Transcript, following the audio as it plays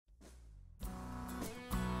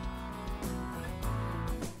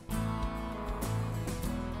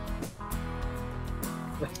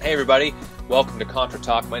Hey everybody, welcome to Contra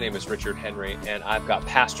Talk. My name is Richard Henry, and I've got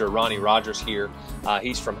Pastor Ronnie Rogers here.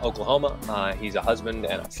 He's from Oklahoma. He's a husband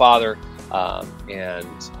and a father,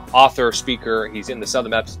 and author, speaker. He's in the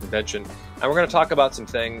Southern Baptist Convention, and we're going to talk about some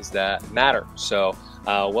things that matter. So,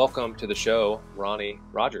 welcome to the show, Ronnie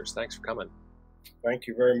Rogers. Thanks for coming. Thank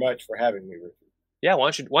you very much for having me, Richard. Yeah,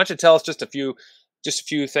 why don't you tell us just a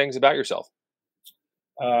few things about yourself?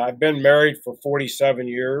 I've been married for 47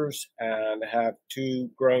 years and have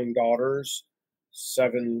two grown daughters,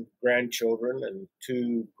 7 grandchildren, and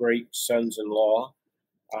 2 great sons-in-law.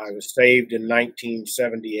 I was saved in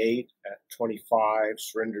 1978 at 25,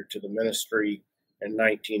 surrendered to the ministry in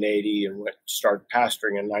 1980, and started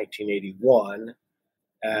pastoring in 1981.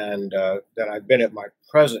 And then I've been at my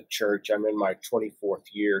present church. I'm in my 24th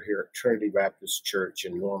year here at Trinity Baptist Church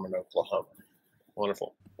in Norman, Oklahoma.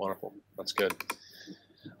 Wonderful. That's good.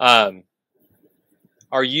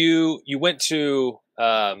 You went to,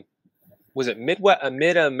 was it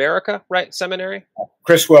Mid-America, right? Seminary?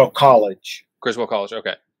 Criswell College. Criswell College,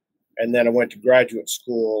 okay. And then I went to graduate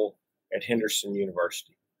school at Henderson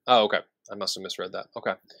University. Oh, okay. I must have misread that.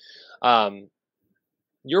 Okay.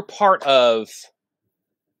 You're part of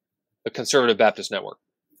the Conservative Baptist Network.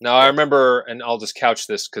 Now, I remember, and I'll just couch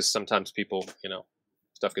this because sometimes people,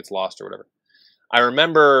 stuff gets lost or whatever. I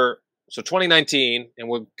remember, so 2019, and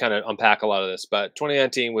we'll kind of unpack a lot of this, but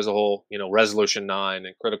 2019 was a whole, Resolution 9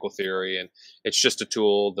 and critical theory, and it's just a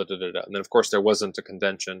tool, And then, of course, there wasn't a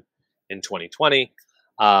convention in 2020.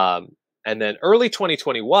 And then early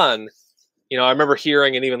 2021, I remember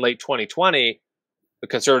hearing, and even late 2020, the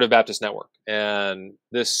Conservative Baptist Network, and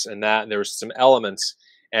this and that, and there was some elements,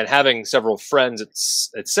 and having several friends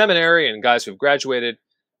at seminary and guys who've graduated,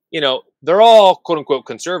 they're all, quote unquote,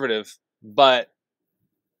 conservative, but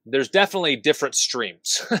there's definitely different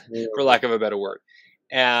streams, for lack of a better word.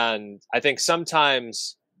 And I think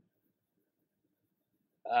sometimes,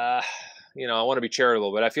 I want to be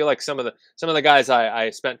charitable, but I feel like some of the guys I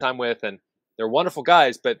spent time with, and they're wonderful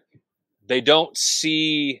guys, but they don't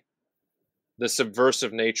see the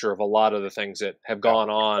subversive nature of a lot of the things that have gone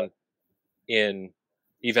on in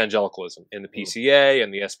evangelicalism, in the PCA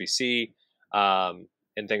and the SBC,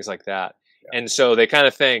 and things like that. And so they kind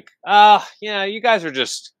of think, you guys are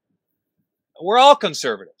we're all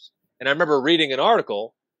conservatives. And I remember reading an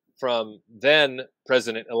article from then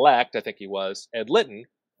President-elect, I think he was, Ed Litton,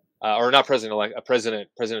 or not President-elect, a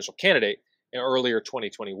presidential candidate in earlier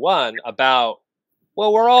 2021 about,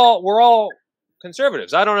 well, we're all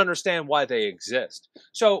conservatives. I don't understand why they exist.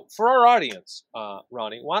 So for our audience,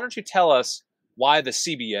 Ronnie, why don't you tell us why the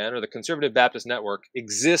CBN, or the Conservative Baptist Network,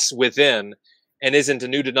 exists within, and isn't a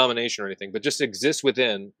new denomination or anything, but just exists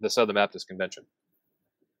within the Southern Baptist Convention?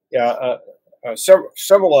 Yeah,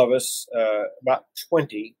 several of us, about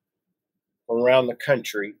 20 from around the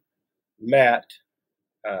country, met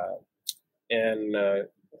in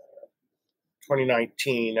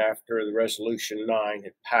 2019 after the Resolution 9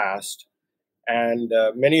 had passed. And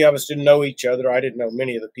many of us didn't know each other. I didn't know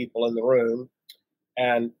many of the people in the room.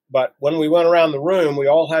 But when we went around the room, we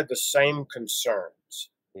all had the same concerns.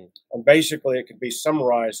 And basically, it could be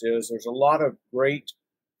summarized as there's a lot of great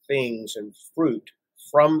things and fruit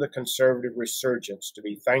from the conservative resurgence to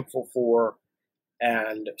be thankful for.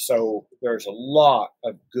 And so there's a lot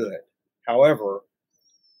of good. However,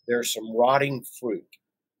 there's some rotting fruit.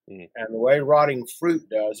 And the way rotting fruit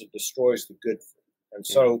does, it destroys the good fruit. And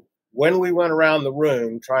so when we went around the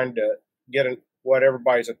room trying to get what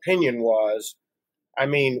everybody's opinion was, I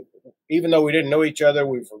mean, even though we didn't know each other,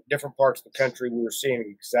 we were from different parts of the country, we were seeing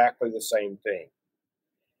exactly the same thing.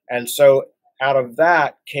 And so out of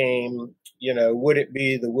that came, would it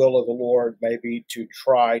be the will of the Lord maybe to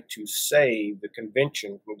try to save the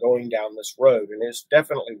convention from going down this road? And it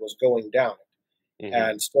definitely was going down it,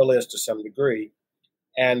 and still is to some degree.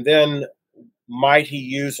 And then might he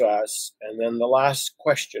use us? And then the last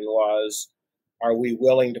question was, are we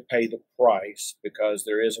willing to pay the price? Because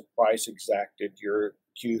there is a price exacted. You're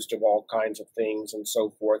accused of all kinds of things and so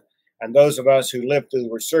forth. And those of us who lived through the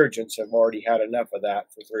resurgence have already had enough of that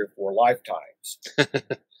for 3 or 4 lifetimes.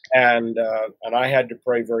 And I had to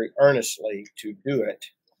pray very earnestly to do it,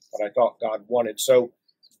 but I thought God wanted. So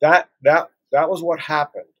that was what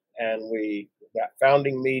happened. And that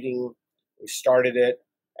founding meeting, we started it.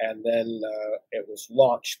 And then it was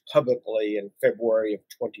launched publicly in February of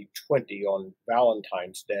 2020 on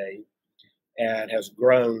Valentine's Day, and has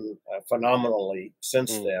grown phenomenally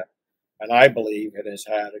since then. And I believe it has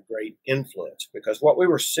had a great influence, because what we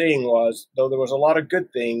were seeing was, though there was a lot of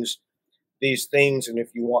good things, these things, and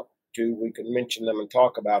if you want to, we can mention them and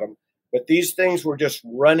talk about them, but these things were just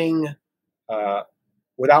running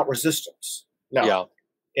without resistance. Now,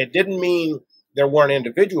 it didn't mean there weren't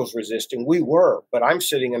individuals resisting. We were, but I'm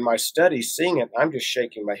sitting in my study seeing it. I'm just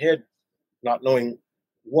shaking my head, not knowing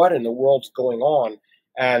what in the world's going on.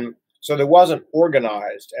 And so there wasn't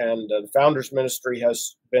organized. And the Founders Ministry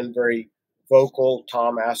has been very vocal.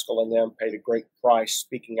 Tom Askell and them paid a great price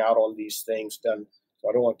speaking out on these things. So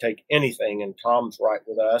I don't want to take anything, and Tom's right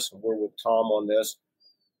with us, and we're with Tom on this.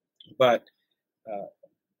 But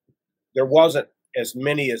there wasn't as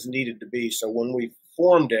many as needed to be. So when we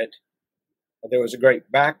formed it, there was a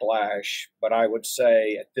great backlash, but I would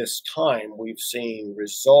say at this time we've seen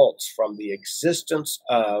results from the existence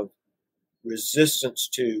of resistance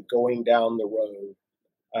to going down the road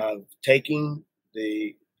of taking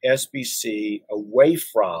the SBC away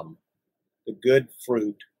from the good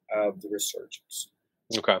fruit of the resurgence.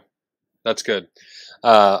 Okay, that's good.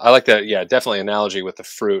 I like that. Yeah, definitely analogy with the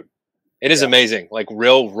fruit. It is amazing, like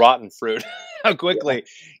real rotten fruit. How quickly,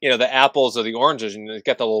 the apples or the oranges, and you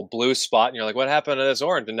get the little blue spot, and you're like, "What happened to this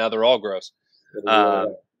orange?" And now they're all gross. Why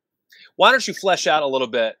don't you flesh out a little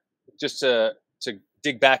bit, just to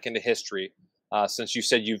dig back into history, since you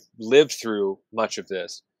said you've lived through much of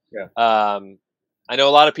this. Yeah. I know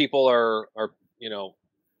a lot of people are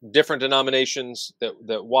different denominations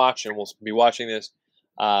that watch and will be watching this,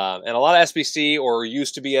 and a lot of SBC or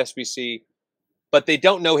used to be SBC. But they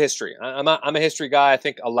don't know history. I'm a history guy. I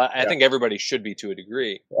think I think everybody should be to a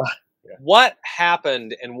degree. Yeah. What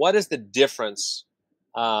happened, and what is the difference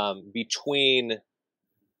between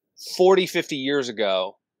 40, 50 years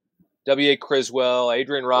ago? W.A. Criswell,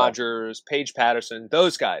 Adrian Rogers, Paige Patterson,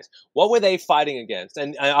 those guys. What were they fighting against?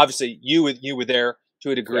 And obviously, you were there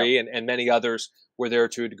to a degree, and many others were there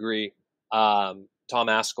to a degree. Tom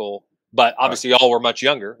Askell, but obviously, all were much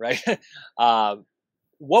younger, right?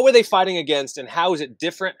 What were they fighting against, and how is it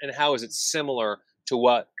different, and how is it similar to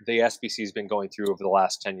what the SBC has been going through over the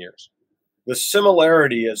last 10 years? The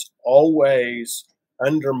similarity is always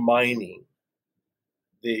undermining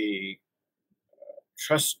the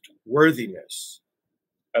trustworthiness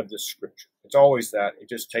of the scripture. It's always that. It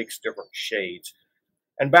just takes different shades.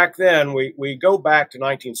 And back then, we go back to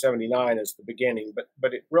 1979 as the beginning,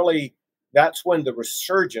 but it really, that's when the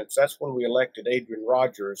resurgence, that's when we elected Adrian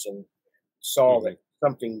Rogers and saw that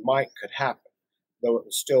something could happen, though it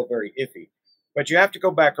was still very iffy. But you have to go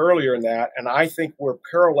back earlier in that, and I think we're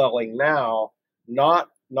paralleling now, not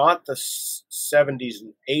the 70s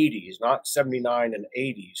and 80s, not 79 and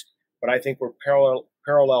 80s, but I think we're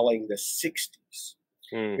paralleling the 60s,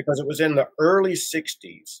 because it was in the early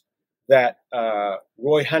 60s that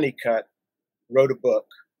Roy Honeycutt wrote a book,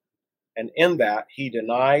 and in that he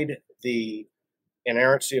denied the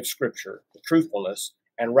inerrancy of Scripture, the truthfulness.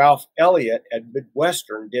 And Ralph Elliott at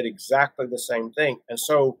Midwestern did exactly the same thing. And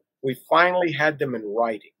so we finally had them in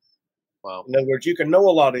writing. Wow. In other words, you can know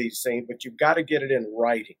a lot of these things, but you've got to get it in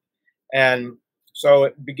writing. And so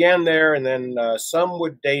it began there, and then some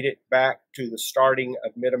would date it back to the starting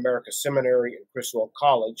of Mid-America Seminary and Criswell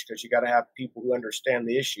College, because you got to have people who understand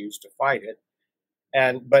the issues to fight it.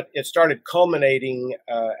 But it started culminating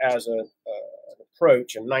as an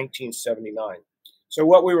approach in 1979. So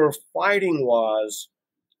what we were fighting was,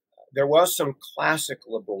 there was some classic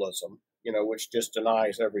liberalism, which just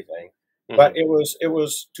denies everything. But it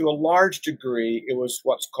was to a large degree, it was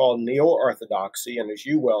what's called neo-orthodoxy, and as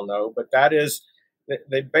you well know, but that is,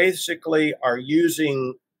 they basically are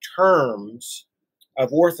using terms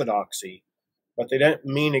of orthodoxy, but they don't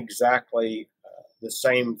mean exactly the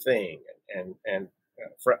same thing. And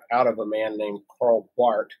out of a man named Karl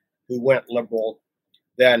Barth, who went liberal.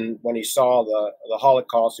 Then when he saw the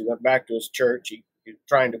Holocaust, he went back to his church. He was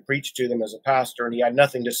trying to preach to them as a pastor, and he had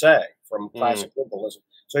nothing to say from classic liberalism.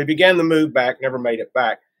 So he began the move back, never made it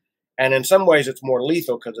back. And in some ways, it's more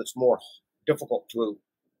lethal because it's more difficult to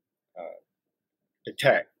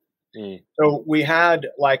detect. So we had,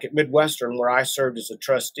 like at Midwestern, where I served as a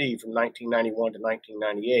trustee from 1991 to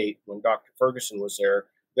 1998, when Dr. Ferguson was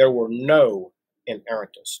there were no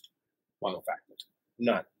inerrantists on the faculty,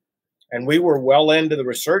 none. And we were well into the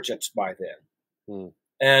resurgence by then.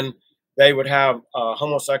 And they would have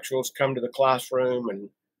homosexuals come to the classroom and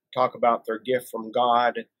talk about their gift from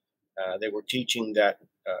God. They were teaching that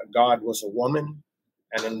God was a woman.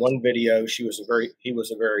 And in one video,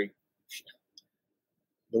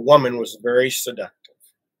 the woman was very seductive,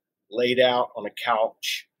 laid out on a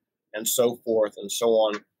couch and so forth and so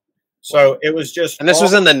on. So it was just. And this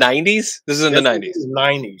was in the 90s? This is in the 90s. In the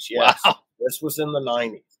 90s, yes. Wow. This was in the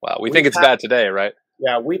 90s. Wow. We think it's bad today, right?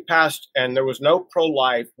 Yeah, we passed, and there was no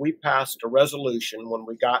pro-life. We passed a resolution when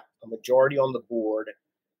we got a majority on the board.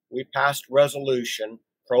 We passed resolution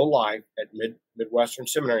pro-life at Midwestern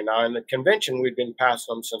Seminary. Now, in the convention, we'd been passed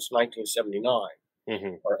them since 1979.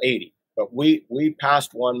 or 80. But we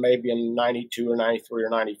passed one maybe in 92 or 93 or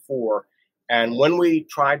 94. And when we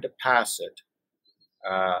tried to pass it,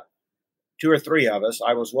 two or three of us,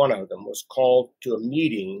 I was one of them, was called to a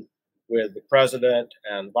meeting with the president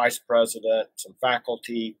and vice president, some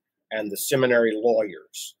faculty, and the seminary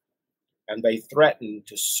lawyers. And they threatened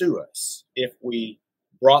to sue us if we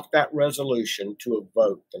brought that resolution to a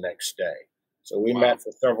vote the next day. So we met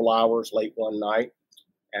for several hours late one night,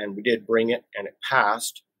 and we did bring it, and it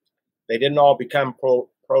passed. They didn't all become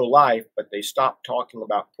pro-life, but they stopped talking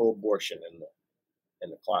about pro-abortion in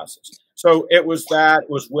the classes. So it was that. It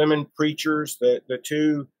was women preachers. The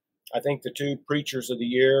two preachers of the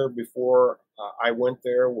year before I went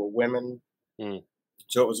there were women.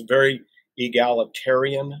 So it was very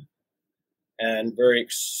egalitarian and very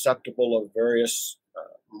acceptable of various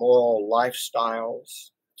moral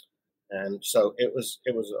lifestyles. And so it was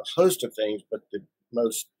a host of things, but the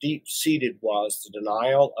most deep-seated was the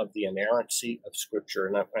denial of the inerrancy of Scripture.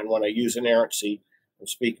 And when I use inerrancy, I'm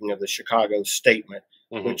speaking of the Chicago Statement,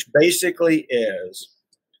 which basically is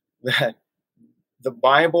that the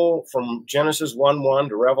Bible from Genesis 1:1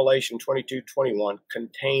 to Revelation 22:21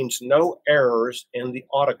 contains no errors in the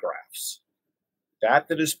autographs. That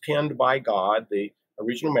is penned by God, the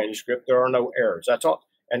original manuscript, there are no errors. That's all.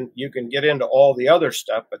 And you can get into all the other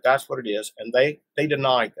stuff, but that's what it is. And they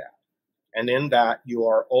denied that. And in that, you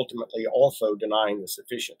are ultimately also denying the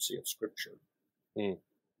sufficiency of Scripture.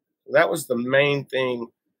 That was the main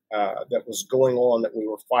thing that was going on that we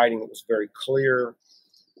were fighting. It was very clear.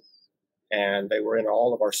 And they were in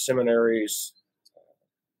all of our seminaries.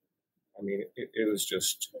 I mean, it was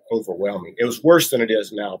just overwhelming. It was worse than it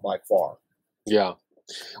is now by far. Yeah.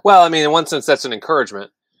 Well, I mean, in one sense, that's an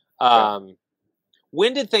encouragement.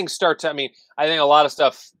 When did things start to, I mean, I think a lot of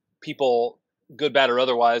stuff, people, good, bad, or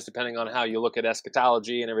otherwise, depending on how you look at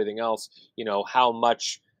eschatology and everything else, you know, how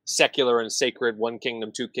much secular and sacred, one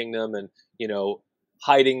kingdom, two kingdom, and, you know,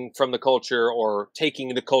 hiding from the culture or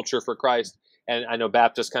taking the culture for Christ. And I know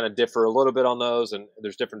Baptists kind of differ a little bit on those, and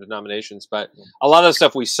there's different denominations, but a lot of the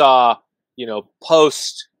stuff we saw, you know,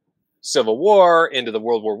 post Civil War into the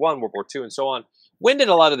World War I, World War II, and so on. When did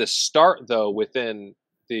a lot of this start, though, within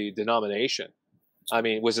the denomination? I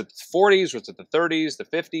mean, was it the 40s? Was it the 30s, the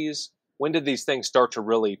 50s? When did these things start to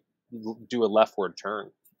really do a leftward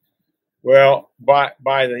turn? Well,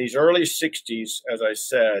 by these early 60s, as I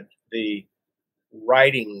said, the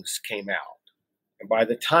writings came out. And by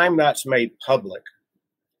the time that's made public,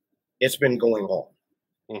 it's been going on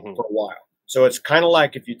for a while. So it's kind of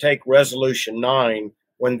like if you take Resolution 9,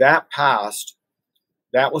 when that passed,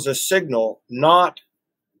 that was a signal not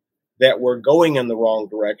that we're going in the wrong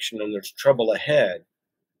direction and there's trouble ahead.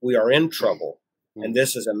 We are in trouble. And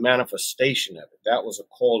this is a manifestation of it. That was a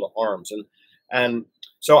call to arms. And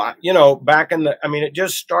so, you know, back in it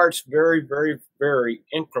just starts very, very, very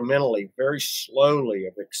incrementally, very slowly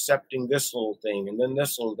of accepting this little thing and then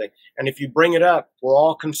this little thing. And if you bring it up, we're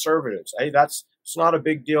all conservatives. Hey, it's not a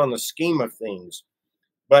big deal in the scheme of things,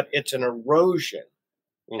 but it's an erosion.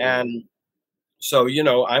 And so, you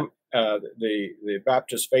know, the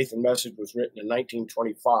Baptist Faith and Message was written in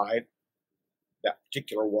 1925, that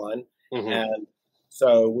particular one. And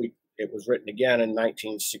so it was written again in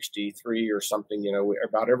 1963 or something, you know,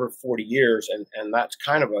 about every 40 years. And that's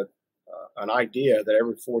kind of an idea that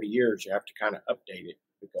every 40 years you have to kind of update it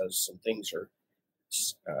because some things are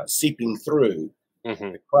seeping through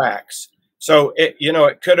the cracks. So,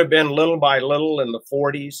 it could have been little by little in the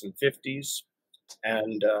 40s and 50s.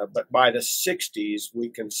 And but by the 60s, we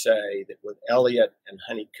can say that with Eliot and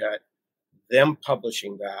Honeycutt, them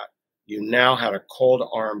publishing that, you now had a call to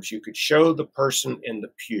arms. You could show the person in the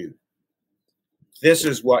pew. This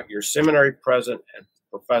is what your seminary president and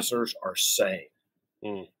professors are saying.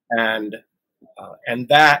 And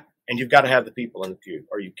you've got to have the people in the pew,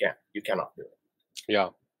 or you cannot do it. Yeah.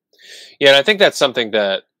 And I think that's something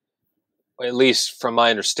that, at least from my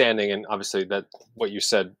understanding, and obviously that what you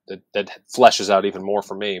said that fleshes out even more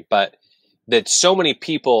for me, but that so many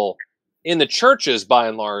people in the churches, by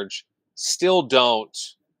and large, still don't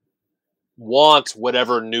want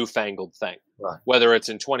whatever newfangled thing, whether it's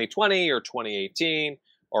in 2020 or 2018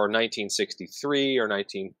 or 1963 or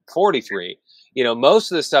 1943. You know,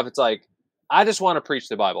 most of this stuff, it's like, I just want to preach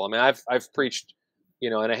the Bible. I mean, I've preached, you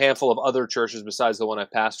know, in a handful of other churches besides the one I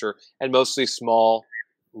pastor, and mostly small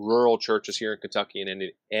rural churches here in Kentucky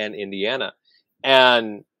and Indiana.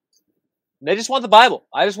 And they just want the Bible.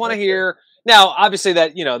 I just want to hear. Now, obviously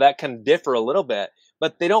that, you know, that can differ a little bit,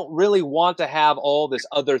 but they don't really want to have all this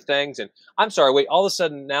other things. And I'm sorry, wait, all of a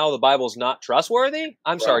sudden now the Bible's not trustworthy?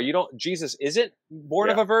 I'm sorry, Jesus isn't born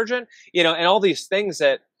of a virgin? You know, and all these things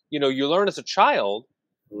that you learn as a child,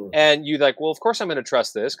 and you like, well, of course I'm going to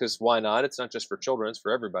trust this because why not? It's not just for children; it's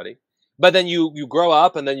for everybody. But then you grow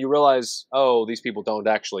up, and then you realize, oh, these people don't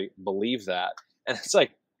actually believe that, and it's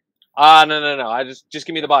like, no. I just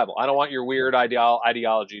give me the Bible. I don't want your weird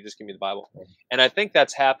ideology. Just give me the Bible. And I think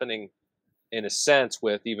that's happening in a sense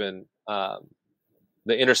with even the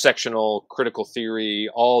intersectional critical theory,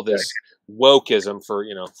 all this wokeism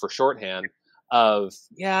for shorthand of,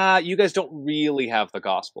 yeah, you guys don't really have the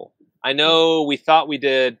gospel. I know we thought we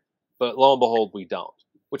did, but lo and behold, we don't.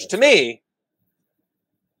 Which to me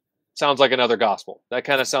sounds like another gospel. That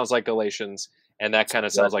kind of sounds like Galatians, and that kind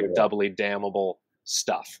of sounds like doubly damnable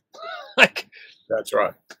stuff. Like, that's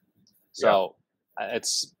right. So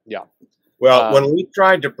it's Well, when we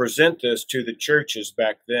tried to present this to the churches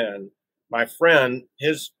back then, my friend,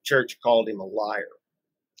 his church called him a liar.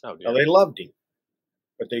 Oh, dear. Now, they loved him,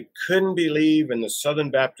 but they couldn't believe in the Southern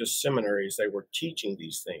Baptist seminaries they were teaching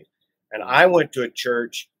these things. And I went to a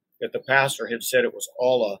church that the pastor had said it was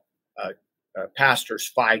all a pastor's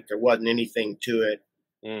fight. There wasn't anything to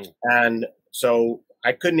it. And so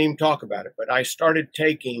I couldn't even talk about it. But I started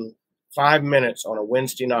taking 5 minutes on a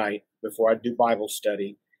Wednesday night before I'd do Bible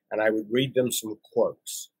study, and I would read them some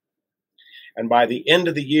quotes. And by the end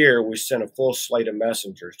of the year, we sent a full slate of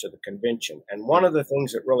messengers to the convention. And one of the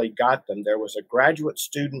things that really got them, there was a graduate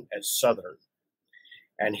student at Southern,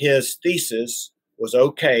 and his thesis was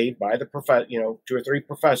okayed by the 2 or 3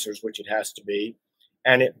 professors, which it has to be.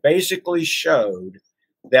 And it basically showed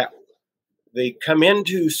that they come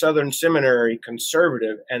into Southern Seminary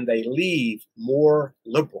conservative and they leave more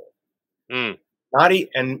liberal.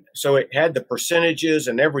 And so it had the percentages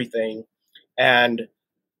and everything, and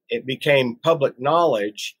it became public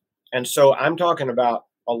knowledge. And so I'm talking about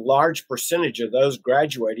a large percentage of those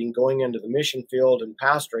graduating, going into the mission field and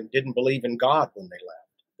pastoring, didn't believe in God when they left.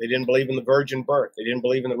 They didn't believe in the virgin birth. They didn't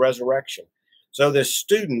believe in the resurrection. So this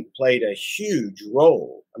student played a huge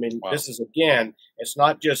role. I mean, This is, again, it's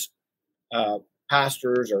not just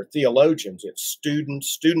pastors or theologians. It's students.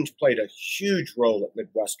 Students played a huge role at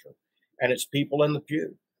Midwestern. And it's people in the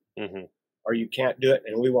pew. Or you can't do it,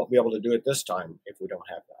 and we won't be able to do it this time if we don't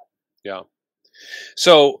have that. Yeah.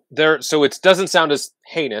 So it doesn't sound as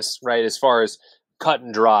heinous, right? As far as cut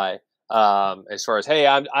and dry, as far as, hey,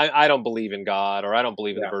 I don't believe in God, or I don't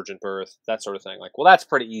believe in the virgin birth, that sort of thing. Like, well, that's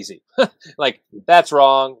pretty easy. Like, that's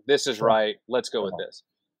wrong. This is right. Let's go with this.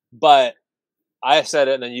 But I said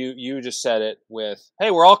it, and then you just said it with,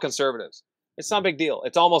 hey, we're all conservatives. It's not a big deal.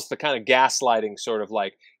 It's almost the kind of gaslighting sort of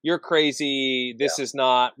like, you're crazy. This is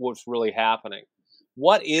not what's really happening.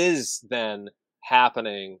 What is then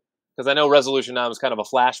happening? Because I know Resolution 9 was kind of a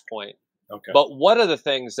flashpoint. Okay. But what are the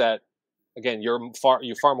things that, again, you're far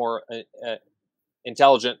more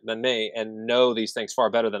intelligent than me and know these things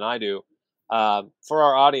far better than I do. For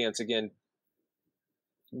our audience, again,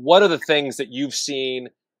 what are the things that you've seen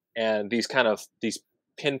and these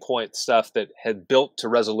pinpoint stuff that had built to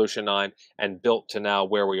Resolution 9 and built to now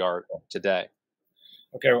where we are today?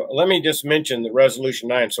 Okay, well, let me just mention the Resolution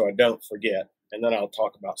 9 so I don't forget, and then I'll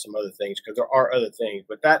talk about some other things, because there are other things.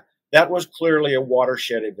 But that was clearly a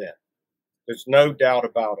watershed event. There's no doubt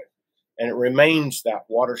about it. And it remains that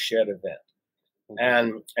watershed event.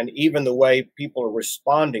 And even the way people are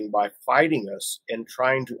responding by fighting us and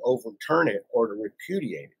trying to overturn it or to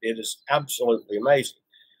repudiate it, it is absolutely amazing.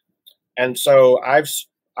 And so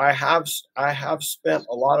I have spent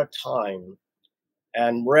a lot of time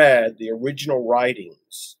and read the original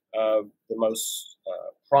writings of the most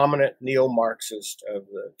prominent neo-Marxist of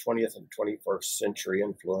the 20th and 21st century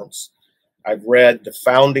influence. I've read the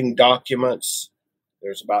founding documents.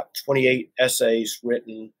 There's about 28 essays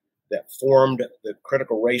written that formed the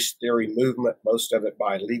critical race theory movement, most of it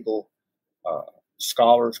by legal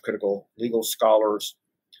scholars, critical legal scholars.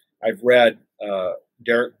 I've read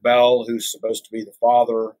Derek Bell, who's supposed to be the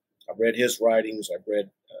father. I've read his writings. I've read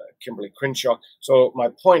Kimberly Crenshaw. So my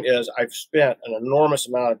point is, I've spent an enormous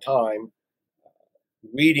amount of time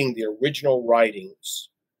reading the original writings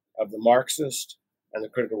of the Marxist and the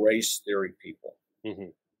critical race theory people.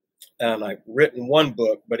 And I've written one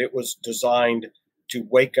book, but it was designed to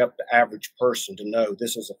wake up the average person to know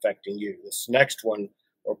this is affecting you. This next one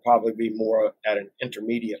will probably be more at an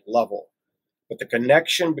intermediate level. But the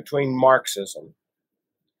connection between Marxism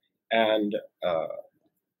and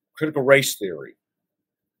critical race theory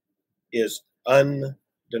is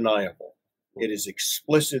undeniable. It is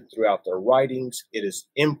explicit throughout their writings. It is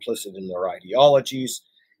implicit in their ideologies.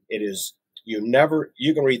 It is, you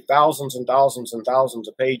can read thousands and thousands and thousands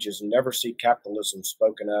of pages and never see capitalism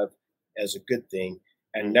spoken of as a good thing,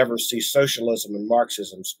 and never see socialism and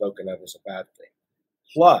Marxism spoken of as a bad thing.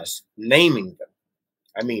 Plus, naming them.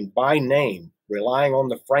 I mean, by name, relying on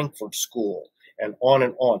the Frankfurt School, and on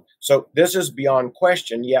and on. So this is beyond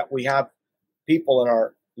question, yet we have people in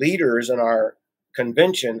our leaders in our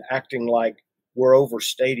convention acting like we're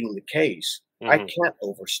overstating the case. I can't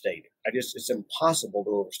overstate it. It's impossible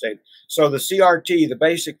to overstate it. So the CRT, the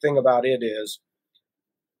basic thing about it is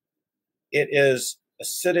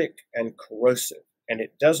acidic and corrosive, and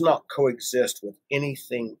it does not coexist with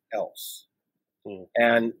anything else.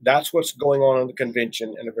 And that's what's going on in the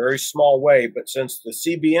convention in a very small way. But since the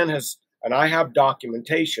CBN has, and I have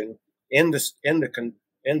documentation in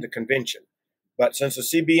the convention, but since the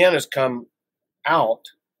CBN has come out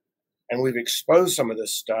and we've exposed some of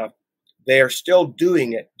this stuff, they are still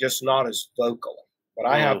doing it, just not as vocally. But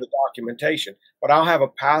I have the documentation. But I'll have a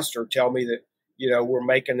pastor tell me that, we're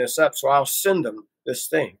making this up. So I'll send them this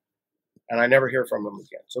thing, and I never hear from them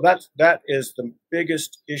again. So that is the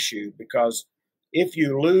biggest issue, because if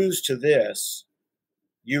you lose to this,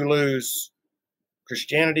 you lose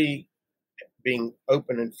Christianity being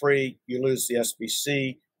open and free, you lose the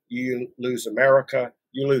SBC, you lose America,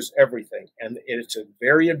 you lose everything. And it's a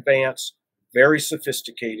very advanced, very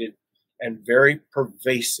sophisticated, and very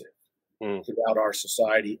pervasive throughout our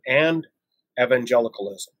society, and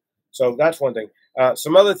evangelicalism. So that's one thing.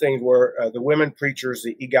 Some other things were the women preachers,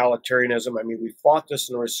 the egalitarianism. I mean, we fought this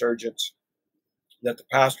in the resurgence, that the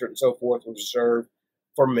pastorate and so forth was reserved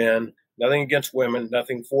for men. Nothing against women,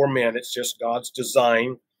 nothing for men. It's just God's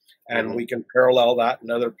design, and we can parallel that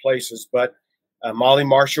in other places. But Molly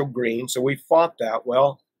Marshall Green, so we fought that.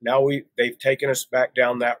 Well, now they've taken us back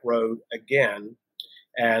down that road again,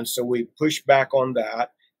 and so we pushed back on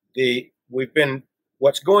that.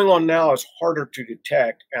 What's going on now is harder to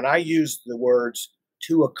detect, and I use the words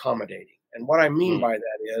too accommodating. And what I mean by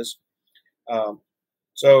that is,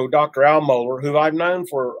 so Dr. Al Mohler, who I've known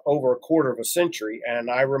for over a quarter of a century, and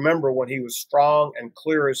I remember when he was strong and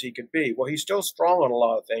clear as he could be. Well, he's still strong on a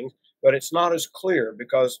lot of things, but it's not as clear,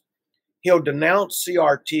 because he'll denounce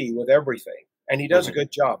CRT with everything. And he does a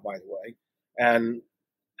good job, by the way. And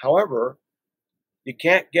however, you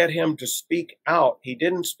can't get him to speak out. He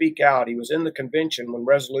didn't speak out. He was in the convention when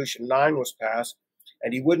Resolution 9 was passed,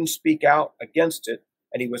 and he wouldn't speak out against it.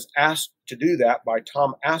 And he was asked to do that by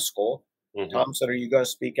Tom Askell. Tom said, "Are you going to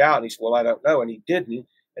speak out?" And he said, "Well, I don't know." And he didn't.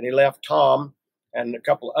 And he left Tom and a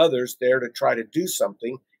couple of others there to try to do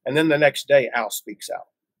something. And then the next day, Al speaks out.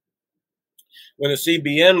 When the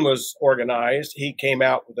CBN was organized, he came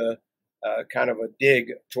out with a kind of a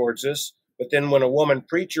dig towards us. But then when a woman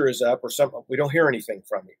preacher is up or something, we don't hear anything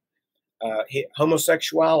from him.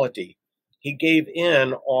 Homosexuality, he gave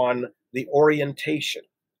in on the orientation.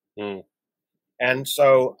 And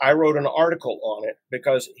so I wrote an article on it,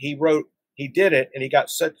 because he did it, and he got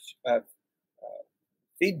such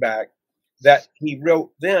feedback that he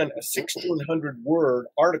wrote then a 1,600-word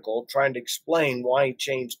article trying to explain why he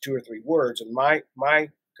changed 2 or 3 words. And my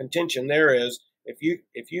contention there is, if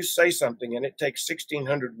you say something and it takes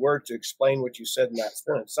 1,600 words to explain what you said in that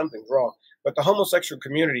sentence, something's wrong. But the homosexual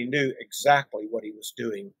community knew exactly what he was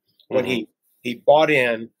doing when he bought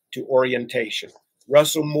in to orientation.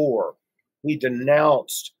 Russell Moore, he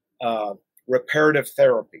denounced reparative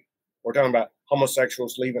therapy. We're talking about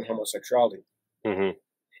homosexuals leaving homosexuality.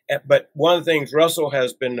 But one of the things Russell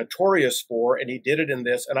has been notorious for, and he did it in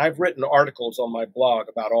this, and I've written articles on my blog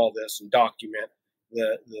about all this and document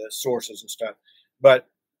the sources and stuff. But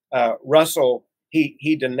Russell,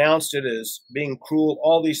 he denounced it as being cruel,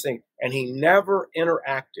 all these things, and he never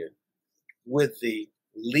interacted with the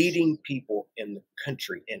leading people in the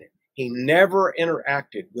country in it. He never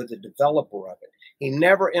interacted with the developer of it. He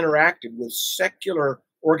never interacted with secular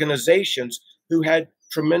organizations who had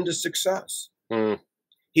tremendous success.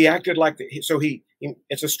 He acted like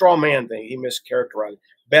it's a straw man thing. He mischaracterized it.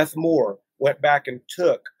 Beth Moore went back and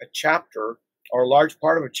took a chapter, or a large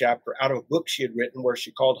part of a chapter, out of a book she had written where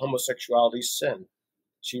she called homosexuality sin.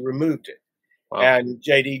 She removed it. Wow. And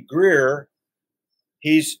J.D. Greer,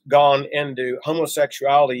 he's gone into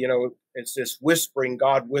homosexuality. It's this whispering.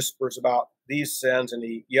 God whispers about these sins and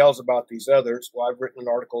he yells about these others. Well, I've written an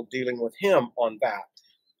article dealing with him on that.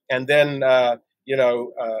 And then,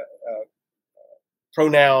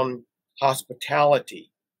 pronoun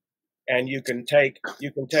hospitality. And you can take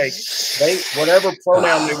whatever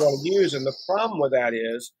pronoun they want to use. And the problem with that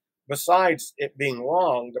is, besides it being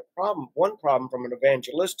wrong, one problem from an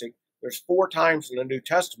evangelistic, there's 4 times in the New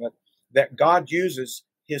Testament that God uses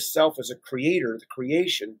himself as a creator, the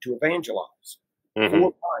creation, to evangelize. 4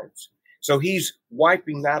 times. So he's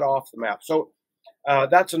wiping that off the map. So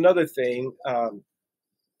that's another thing.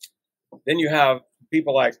 Then you have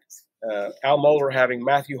people like Al Mohler having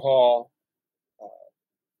Matthew Hall,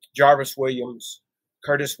 Jarvis Williams,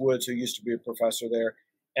 Curtis Woods, who used to be a professor there,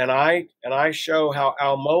 and I show how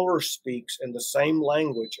Al Mohler speaks in the same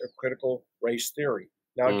language of critical race theory.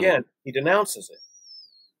 Now, again, he denounces it,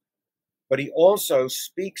 but he also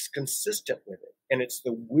speaks consistent with it, and it's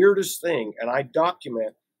the weirdest thing. And I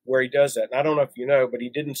document where he does that. And I don't know if you know, but he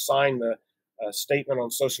didn't sign the statement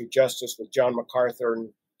on social justice with John MacArthur and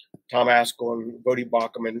Tom Askell and Bodie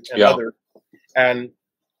Baucham and others.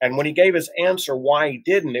 And when he gave his answer why he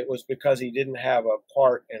didn't, it was because he didn't have a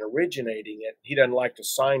part in originating it. He doesn't like to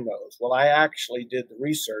sign those. Well, I actually did the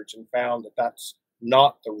research and found that that's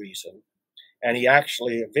not the reason. And he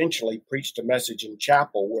actually eventually preached a message in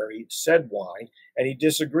chapel where he said why, and he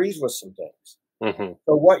disagrees with some things.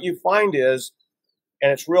 So what you find is,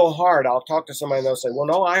 and it's real hard, I'll talk to somebody and they'll say, well,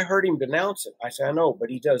 no, I heard him denounce it. I say, I know, but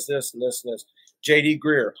he does this and this and this. J.D.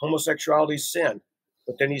 Greer, homosexuality is sin.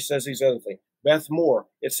 But then he says these other things. Beth Moore,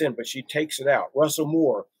 it's sin, but she takes it out. Russell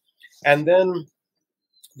Moore. And then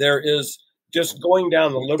there is just going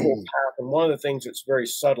down the liberal path. And one of the things that's very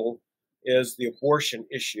subtle is the abortion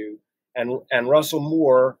issue. And Russell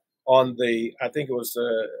Moore on the, I think it was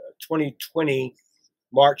the 2020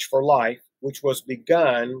 March for Life, which was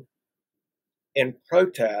begun in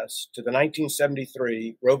protest to the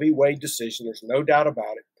 1973 Roe v. Wade decision. There's no doubt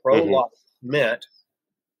about it. Pro-life meant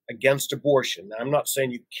against abortion. Now, I'm not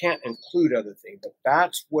saying you can't include other things, but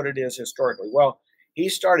that's what it is historically. Well, he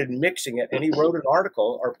started mixing it, and he wrote an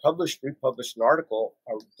article, or republished an article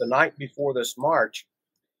the night before this march,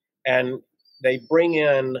 and they bring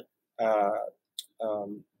in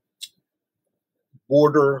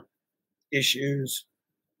border issues,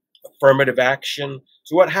 affirmative action.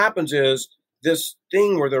 So what happens is this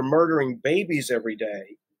thing where they're murdering babies every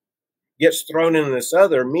day gets thrown in this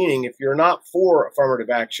other, meaning if you're not for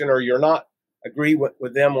affirmative action or you're not agree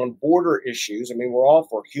with them on border issues, I mean, we're all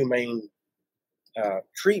for humane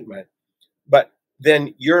treatment, but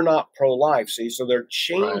then you're not pro-life, see? So they're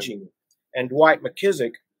changing. Right. And Dwight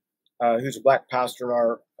McKissick, who's a black pastor in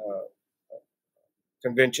our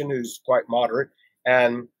convention, who's quite moderate,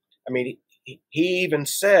 and I mean, he even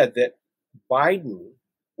said that Biden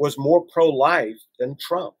was more pro-life than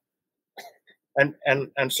Trump. And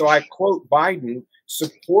so I quote Biden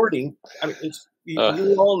supporting. I mean,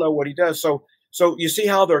 you all know what he does. So you see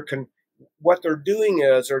how what they're doing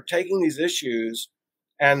is they're taking these issues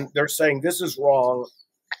and they're saying this is wrong,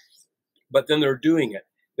 but then they're doing it.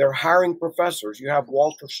 They're hiring professors. You have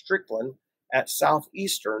Walter Strickland at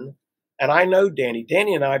Southeastern, and I know Danny.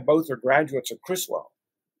 Danny and I both are graduates of Criswell,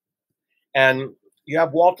 and you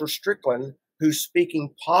have Walter Strickland, who's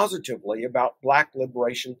speaking positively about Black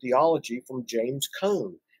liberation theology from James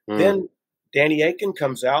Cone. Then Danny Akin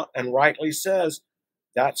comes out and rightly says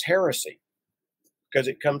that's heresy because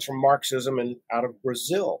it comes from Marxism and out of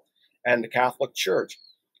Brazil and the Catholic Church.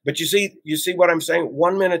 But you see what I'm saying?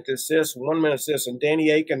 1 minute it's this, 1 minute it's this. And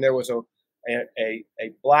Danny Akin, there was a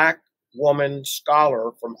Black woman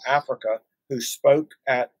scholar from Africa who spoke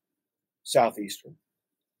at Southeastern.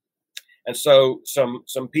 And so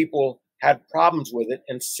some people had problems with it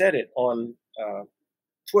and said it on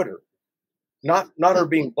Twitter. Not her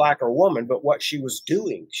being Black or woman, but what she was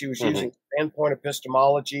doing. She was using standpoint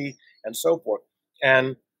epistemology and so forth.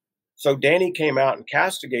 And so Danny came out and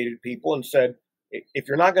castigated people and said, if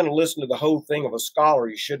you're not going to listen to the whole thing of a scholar,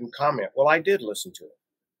 you shouldn't comment. Well, I did listen to it.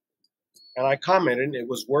 And I commented, and it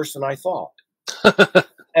was worse than I thought.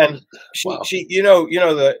 And she,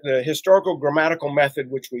 the historical grammatical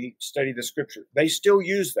method, which we study the scripture, they still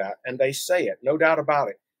use that and they say it, no doubt about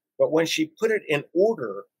it. But when she put it in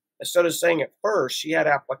order, instead of saying it first, she had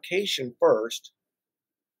application first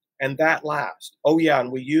and that last. Oh yeah.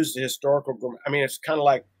 And we use the historical grammar. I mean, it's kind of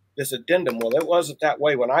like this addendum. Well, it wasn't that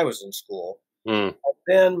way when I was in school. And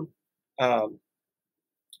then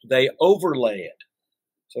they overlay it.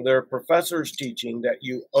 So there are professors teaching that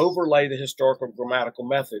you overlay the historical grammatical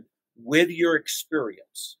method with your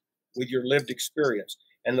experience, with your lived experience.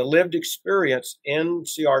 And the lived experience in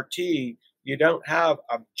CRT, you don't have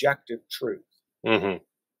objective truth.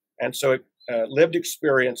 And so lived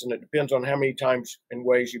experience, and it depends on how many times and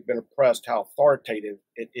ways you've been oppressed, how authoritative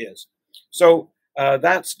it is. So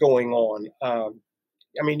that's going on. I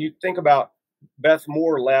mean, you think about Beth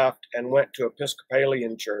Moore left and went to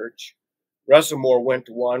Episcopalian church. Russell Moore went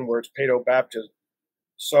to one where it's paedo-baptism.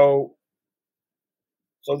 So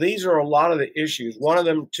these are a lot of the issues. One of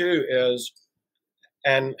them, too, is,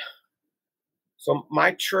 and so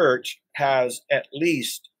my church has at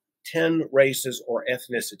least 10 races or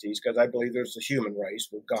ethnicities, because I believe there's the human race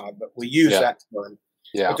with God, but we use that term.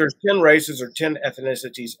 But there's 10 races or 10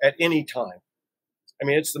 ethnicities at any time. I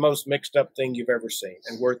mean, it's the most mixed up thing you've ever seen,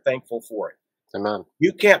 and we're thankful for it. Amen.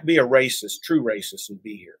 You can't be a racist, true racist, and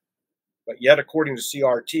be here. But yet, according to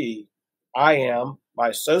CRT, I am, my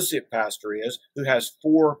associate pastor is, who has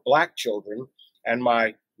 4 black children, and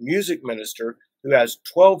my music minister, who has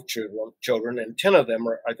 12 children, and 10 of them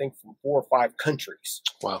are, I think, from 4 or 5 countries.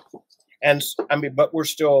 Wow. And I mean, but we're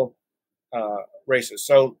still racist.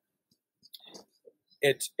 So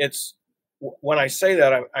it's when I say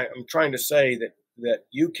that, I'm trying to say that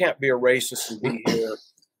you can't be a racist and be here,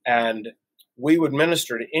 and we would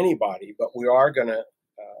minister to anybody, but we are going to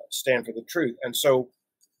stand for the truth. And so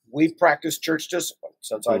we practice church discipline.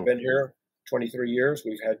 Since I've been here 23 years,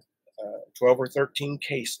 we've had 12 or 13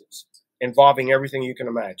 cases involving everything you can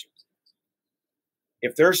imagine.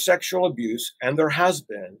 If there's sexual abuse, and there has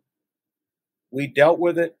been, we dealt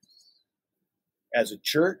with it as a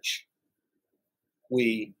church.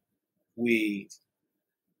 We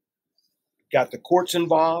got the courts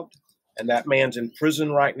involved, and that man's in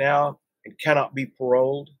prison right now and cannot be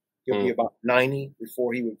paroled. He'll be about 90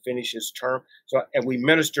 before he would finish his term. So, and we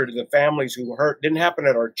ministered to the families who were hurt. Didn't happen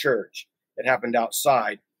at our church. It happened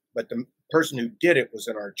outside, but the person who did it was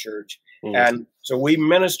in our church. And so we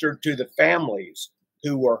ministered to the families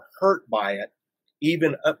who were hurt by it,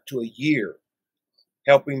 even up to a year,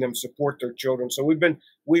 helping them support their children. So we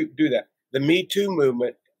do that. The Me Too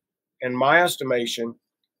movement, in my estimation,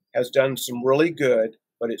 has done some really good,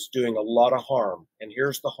 but it's doing a lot of harm. And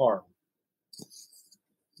here's the harm.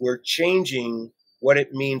 We're changing what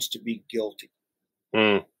it means to be guilty.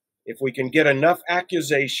 If we can get enough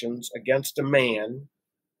accusations against a man,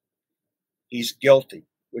 he's guilty.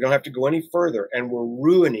 We don't have to go any further. And we're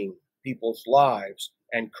ruining people's lives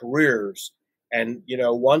and careers. And, you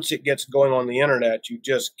know, once it gets going on the internet, you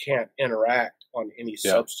just can't interact on any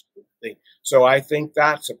substantive thing. So I think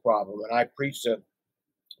that's a problem. And I preached a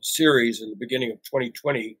series in the beginning of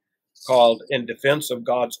 2020 called In Defense of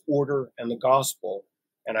God's Order and the Gospel.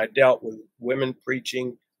 And I dealt with women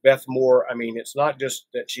preaching. Beth Moore, I mean, it's not just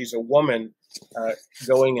that she's a woman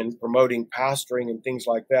going and promoting pastoring and things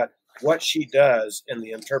like that. What she does in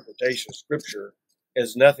the interpretation of Scripture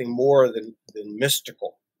is nothing more than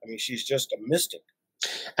mystical. I mean, she's just a mystic.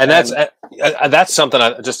 And that's something,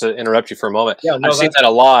 just to interrupt you for a moment. Yeah, no, I've seen that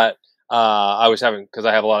a lot. Because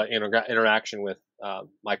I have a lot of interaction with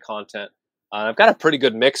my content. I've got a pretty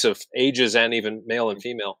good mix of ages and even male and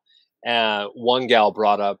female. One gal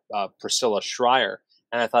brought up Priscilla Schreier,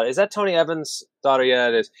 and I thought, is that Tony Evans' daughter? Yeah,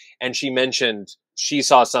 it is. And she mentioned she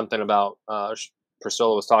saw something about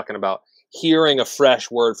Priscilla was talking about hearing a fresh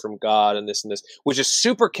word from God and this, which is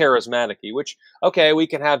super charismatic-y, which, okay, we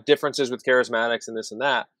can have differences with charismatics and this and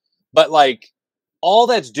that. But like, all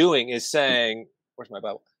that's doing is saying, where's my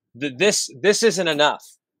Bible? This isn't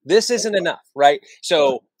enough. This isn't enough, right?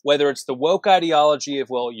 So whether it's the woke ideology of,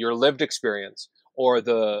 well, your lived experience, or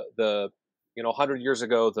the 100 years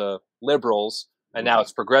ago, the liberals, and now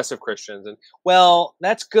it's progressive Christians. And, well,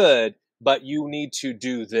 that's good, but you need to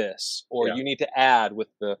do this, or you need to add with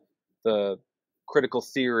the critical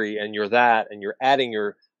theory, and you're adding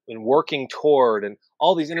and working toward, and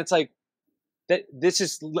all these. And it's like, this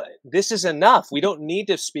is enough. We don't need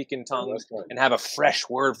to speak in tongues and have a fresh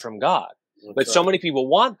word from God. But so many people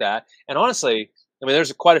want that. And honestly, I mean,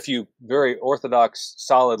 there's quite a few very orthodox,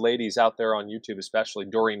 solid ladies out there on YouTube, especially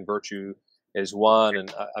Doreen Virtue is one,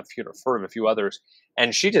 and I've heard of a few others.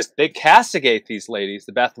 And they castigate these ladies,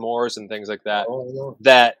 the Beth Moores and things like that,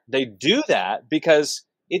 that they do that because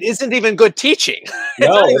it isn't even good teaching. It's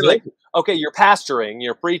not even like, okay, you're pastoring,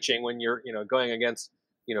 you're preaching when you're, going against,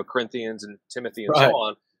 Corinthians and Timothy and so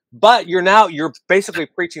on. But you're basically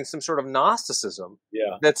preaching some sort of Gnosticism.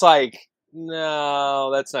 Yeah. That's like, no,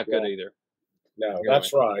 that's not good either. No,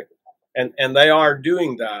 that's right. And they are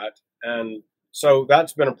doing that. And so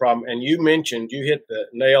that's been a problem. And you hit the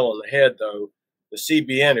nail on the head, though, the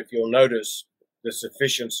CBN, if you'll notice, the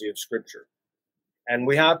sufficiency of Scripture. And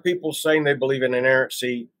we have people saying they believe in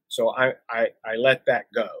inerrancy, so I let that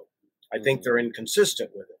go. I think they're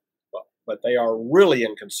inconsistent with it. But they are really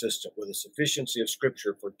inconsistent with the sufficiency of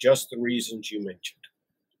Scripture for just the reasons you mentioned.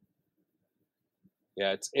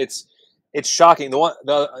 Yeah, it's shocking. Well,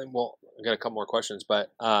 I got a couple more questions,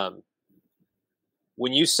 but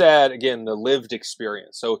when you said, again, the lived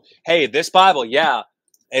experience. So, hey, this Bible, yeah,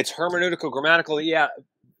 it's hermeneutical, grammatical, yeah,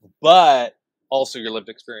 but also your lived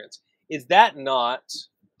experience. Is that not...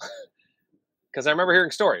 Because I remember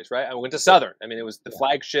hearing stories, right? I went to Southern. I mean, it was the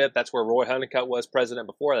flagship. That's where Roy Honeycutt was president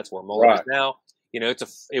before. That's where Mueller is now.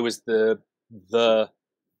 It was the I don't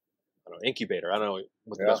know, incubator. I don't know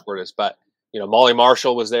what the best word is, but Molly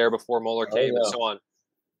Marshall was there before Mueller came, and so on.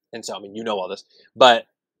 And so, I mean, all this. But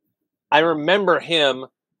I remember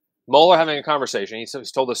Mueller having a conversation.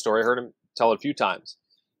 He's told this story. I heard him tell it a few times,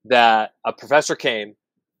 that a professor came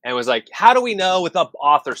and was like, how do we know what the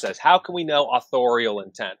author says? How can we know authorial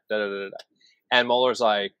intent? Da, da, da, da. And Mueller's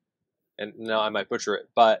like, and no, I might butcher it,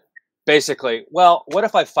 but basically, well, what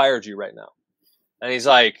if I fired you right now? And he's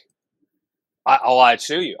like, I'd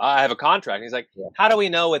sue you. I have a contract. And he's like, how do we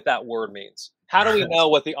know what that word means? How do we know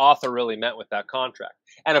what the author really meant with that contract?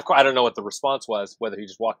 And of course, I don't know what the response was, whether he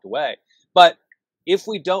just walked away. But if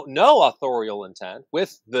we don't know authorial intent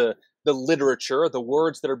with the literature, the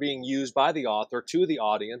words that are being used by the author to the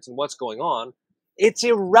audience and what's going on, it's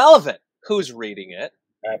irrelevant who's reading it.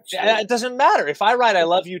 Absolutely. It doesn't matter. If I write I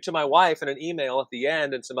love you to my wife in an email at the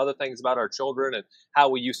end and some other things about our children and how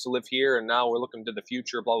we used to live here and now we're looking to the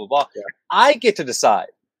future, blah, blah, blah, I get to decide.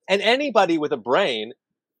 And anybody with a brain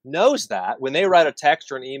knows that when they write a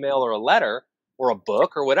text or an email or a letter or a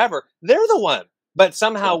book or whatever, they're the one. But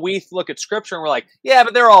somehow we look at scripture and we're like, yeah,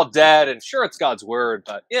 but they're all dead and sure, it's God's word,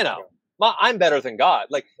 but you know, I'm better than God.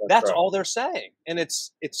 Like that's all they're saying. And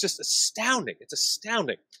it's just astounding. It's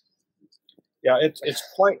astounding. Yeah, it's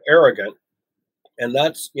quite arrogant. And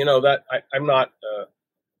that's, you know, that I'm not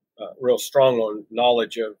real strong on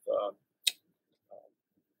knowledge of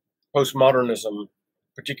postmodernism,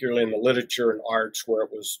 particularly in the literature and arts where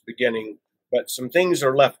it was beginning. But some things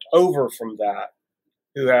are left over from that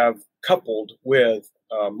who have coupled with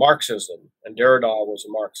Marxism, and Derrida was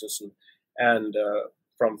a Marxist, and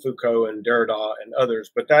from Foucault and Derrida and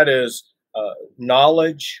others. But that is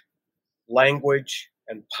knowledge, language,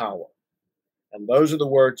 and power. And those are the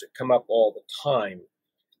words that come up all the time.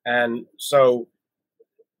 And so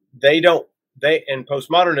in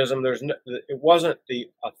postmodernism, it wasn't the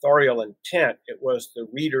authorial intent, it was the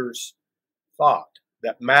reader's thought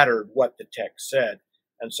that mattered what the text said.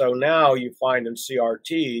 And so now you find in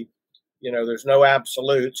CRT, you know, there's no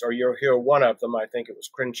absolutes, or you'll hear one of them, I think it was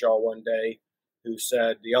Crenshaw one day, who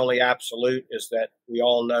said the only absolute is that we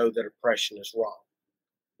all know that oppression is wrong.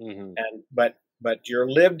 Mm-hmm. But your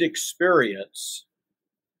lived experience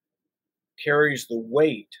carries the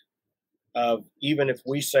weight of, even if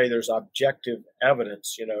we say there's objective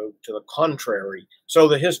evidence, you know, to the contrary. So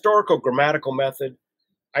the historical grammatical method,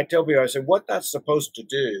 I tell people, I say, what that's supposed to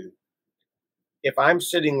do, if I'm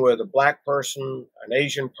sitting with a black person, an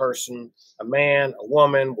Asian person, a man, a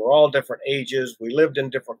woman, we're all different ages, we lived in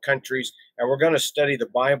different countries, and we're going to study the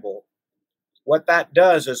Bible, what that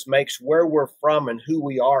does is makes where we're from and who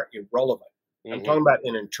we are irrelevant. Mm-hmm. I'm talking about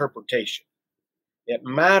in interpretation. It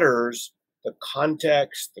matters the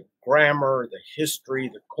context, the grammar, the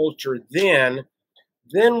history, the culture.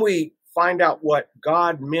 Then we find out what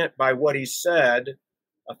God meant by what he said,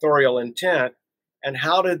 authorial intent, and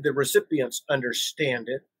how did the recipients understand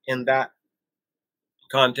it in that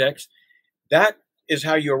context. That is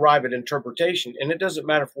how you arrive at interpretation. And it doesn't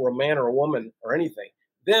matter if we're a man or a woman or anything.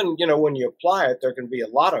 Then, you know, when you apply it, there can be a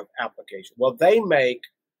lot of application. Well, they make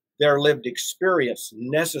their lived experience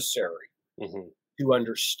necessary to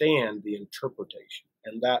understand the interpretation.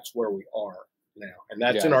 And that's where we are now. And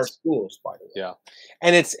that's in our schools, by the way. Yeah.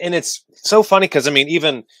 And it's so funny because, I mean,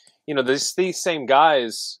 even, you know, these same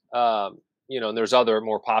guys, you know, and there's other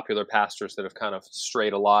more popular pastors that have kind of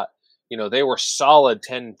strayed a lot. You know, they were solid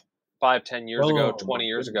 10 years ago, 20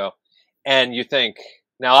 years ago. And you think,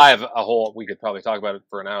 now I have a whole, we could probably talk about it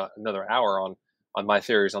for another hour on my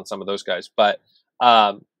theories on some of those guys. But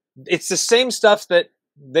it's the same stuff that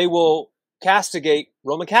they will castigate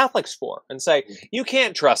Roman Catholics for and say, you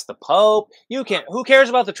can't trust the Pope. You can't, who cares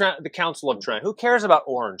about the Council of Trent? Who cares about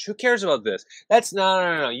Orange? Who cares about this? That's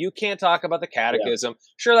no. You can't talk about the catechism. Yeah.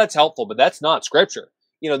 Sure, that's helpful, but that's not scripture.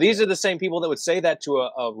 You know, these are the same people that would say that to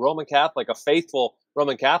a Roman Catholic, a faithful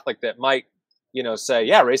Roman Catholic that might, you know, say,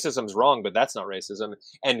 yeah, racism's wrong, but that's not racism,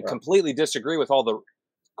 and completely disagree with all the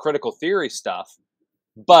critical theory stuff.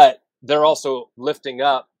 But they're also lifting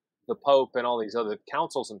up the Pope and all these other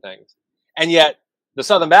councils and things. And yet the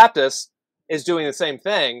Southern Baptist is doing the same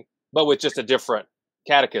thing, but with just a different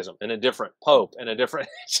catechism and a different Pope and a different,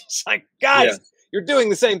 it's just like, guys, you're doing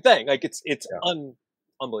the same thing. Like it's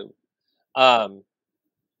unbelievable.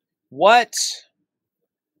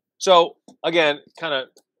 So again, kind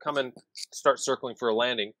of start circling for a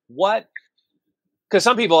landing. Because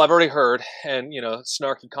some people I've already heard, and, you know,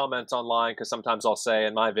 snarky comments online, because sometimes I'll say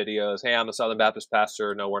in my videos, hey, I'm a Southern Baptist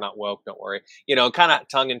pastor. No, we're not woke. Don't worry. You know, kind of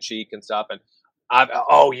tongue in cheek and stuff. And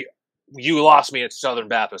you lost me at Southern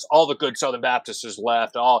Baptist. All the good Southern Baptists is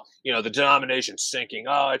left. All, you know, the denomination's sinking.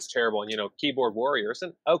 Oh, it's terrible. And, you know, keyboard warriors.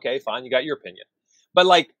 And okay, fine. You got your opinion. But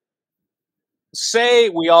like, say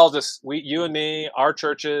we all you and me, our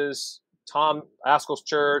churches, Tom Askell's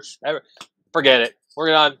church, forget it. We're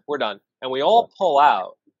done. And we all pull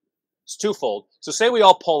out. It's twofold. So say we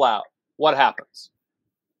all pull out. what happens?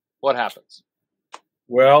 What happens?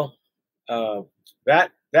 Well,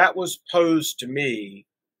 that was posed to me,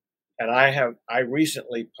 and I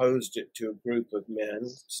recently posed it to a group of men.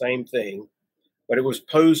 Same thing, but it was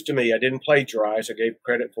posed to me. I didn't plagiarize. I gave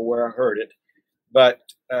credit for where I heard it.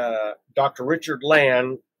 But Dr. Richard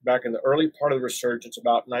Land, back in the early part of the resurgence,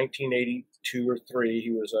 about 1982 or 3,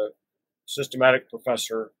 he was a systematic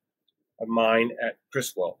professor of mine at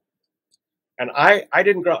Criswell. And I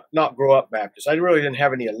didn't not grow up Baptist. I really didn't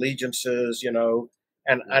have any allegiances,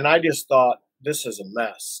 and I just thought, this is a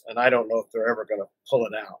mess, and I don't know if they're ever going to pull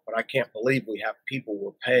it out. But I can't believe we have people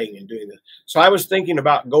we're paying and doing this. So I was thinking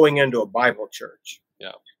about going into a Bible church.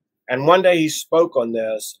 Yeah. And one day he spoke on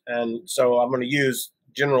this, and so I'm going to use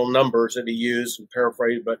general numbers that he used and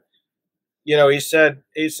paraphrase. But he said,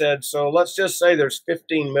 so let's just say there's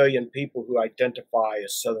 15 million people who identify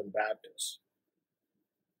as Southern Baptists.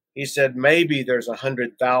 He said maybe there's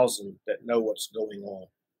 100,000 that know what's going on.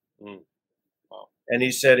 Mm. Wow. And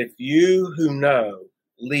he said, if you who know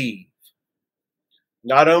leave,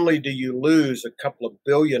 not only do you lose a couple of $1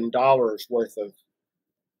 billion worth of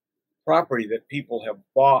property that people have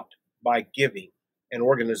bought by giving and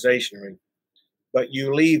organization, but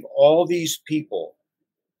you leave all these people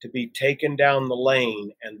to be taken down the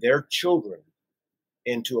lane and their children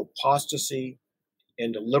into apostasy,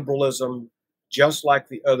 into liberalism, just like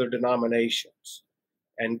the other denominations.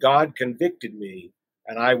 And God convicted me,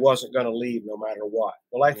 and I wasn't going to leave no matter what.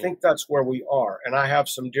 Well, I think that's where we are. And I have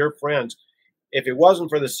some dear friends. If it wasn't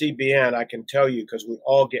for the CBN, I can tell you, because we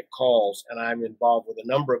all get calls, and I'm involved with a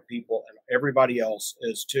number of people, and everybody else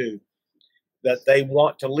is too, that they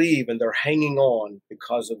want to leave and they're hanging on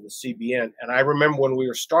because of the CBN. And I remember when we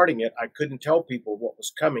were starting it, I couldn't tell people what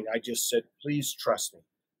was coming. I just said, please trust me.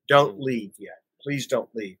 Don't leave yet. Please don't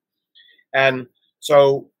leave. And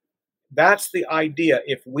so that's the idea.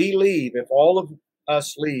 If we leave, if all of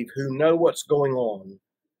us leave who know what's going on,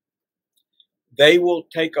 they will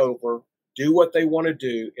take over, do what they want to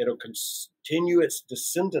do. It'll continue its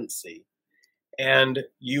descendancy, and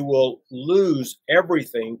you will lose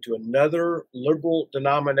everything to another liberal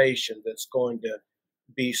denomination that's going to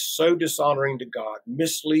be so dishonoring to God,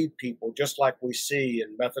 mislead people, just like we see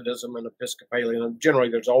in Methodism and Episcopalian.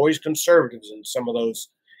 Generally, there's always conservatives in some of those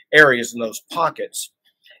areas, in those pockets.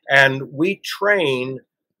 And we train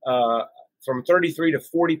from 33 to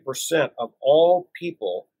 40% of all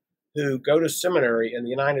people who go to seminary in the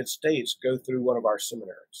United States go through one of our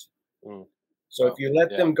seminaries. Mm. So if you let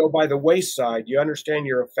them go by the wayside, you understand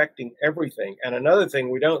you're affecting everything. And another thing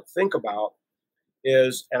we don't think about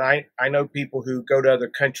is, and I know people who go to other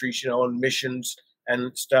countries, on missions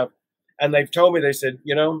and stuff, and they've told me, they said,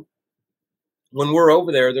 when we're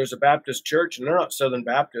over there, there's a Baptist church, and they're not Southern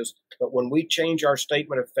Baptist, but when we change our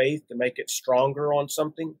statement of faith to make it stronger on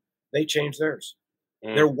something, they change theirs.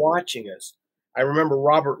 Mm. They're watching us. I remember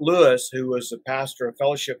Robert Lewis, who was the pastor of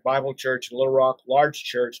Fellowship Bible Church in Little Rock, large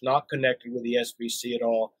church, not connected with the SBC at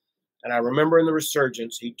all. And I remember in the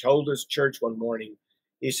resurgence, he told his church one morning,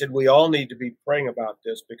 he said, we all need to be praying about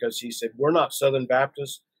this, because he said, we're not Southern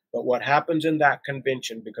Baptists, but what happens in that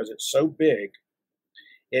convention, because it's so big,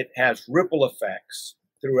 it has ripple effects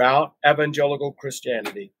throughout evangelical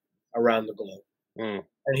Christianity around the globe. Mm.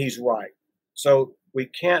 And he's right. So we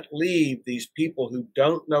can't leave these people who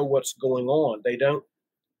don't know what's going on. They don't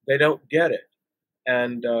get it.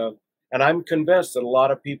 And I'm convinced that a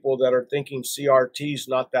lot of people that are thinking CRT is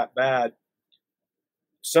not that bad,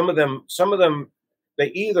 some of them, they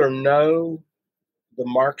either know the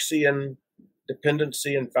Marxian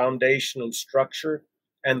dependency and foundation and structure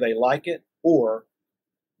and they like it, or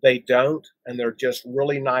they don't, and they're just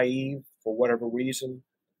really naive for whatever reason.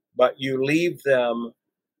 But you leave them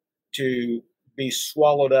to be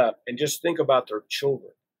swallowed up, and just think about their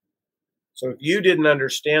children. So if you didn't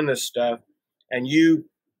understand this stuff and you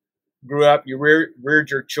grew up, you reared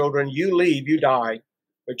your children, you leave, you die,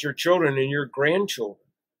 but your children and your grandchildren,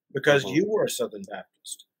 because you were a Southern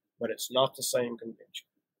Baptist, but it's not the same convention.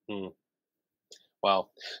 Mm. Wow.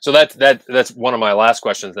 So that's one of my last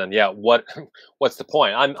questions then. Yeah. What's the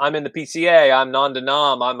point? I'm in the PCA, I'm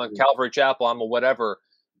non-denom, I'm a Calvary Chapel, I'm a whatever.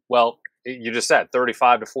 Well, you just said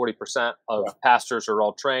 35 to 40% of pastors are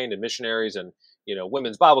all trained, and missionaries, and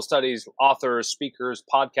women's Bible studies, authors, speakers,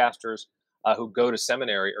 podcasters who go to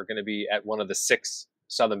seminary are going to be at one of the 6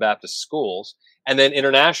 Southern Baptist schools, and then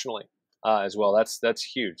internationally as well. That's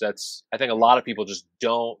huge. I think a lot of people just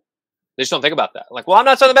don't think about that. Like, well, I'm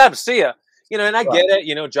not Southern Baptist. See ya. And I get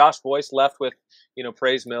it. Josh Boyce left with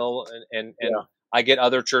Praise Mill, and I get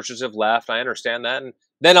other churches have left. I understand that, and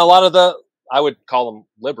then a lot of I would call them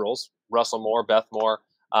liberals. Russell Moore, Beth Moore,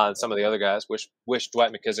 Some of the other guys wish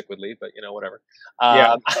Dwight McKissick would leave, but whatever.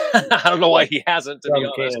 Yeah. I don't know why he hasn't, to be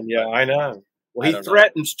Some honest. can, yeah, I know. Well, I he don't know.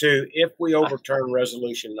 threatens to if we overturn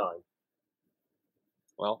Resolution 9.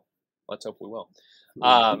 Well, let's hope we will.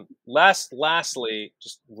 Mhm. Lastly,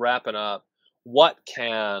 just wrapping up, what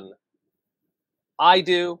can I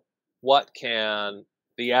do? What can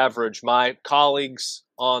the average, my colleagues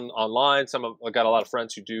online, I've got a lot of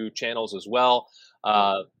friends who do channels as well.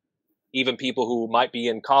 Even people who might be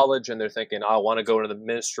in college and they're thinking, I want to go into the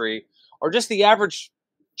ministry, or just the average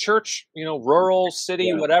church, rural city,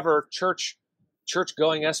 Yeah. whatever, church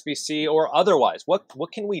going SBC or otherwise.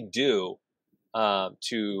 What can we do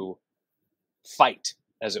to fight,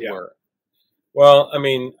 as it Yeah. were? Well, I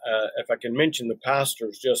mean, if I can mention the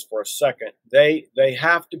pastors just for a second, they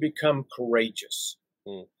have to become courageous,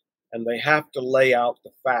 and they have to lay out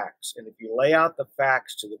the facts. And if you lay out the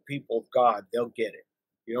facts to the people of God, they'll get it.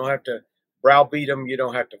 You don't have to browbeat them. You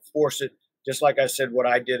don't have to force it. Just like I said, what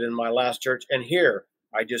I did in my last church. And here,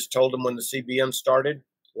 I just told them when the CBN started,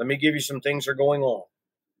 let me give you some things that are going on.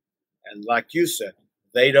 And like you said,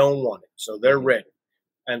 they don't want it. So they're ready.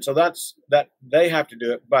 And so that's that. They have to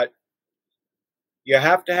do it. But you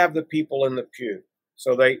have to have the people in the pew.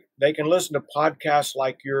 So they can listen to podcasts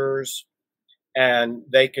like yours, and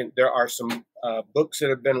there are some books that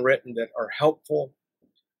have been written that are helpful,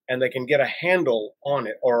 and they can get a handle on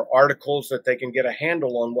it, or articles that they can get a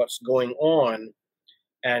handle on what's going on,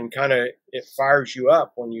 and kind of it fires you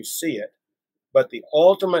up when you see it. But the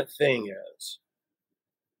ultimate thing is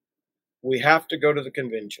we have to go to the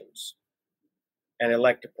conventions and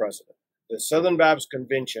elect a president. The Southern Baptist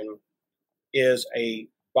Convention is a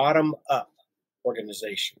bottom-up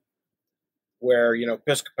organization where,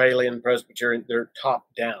 Episcopalian, Presbyterian, they're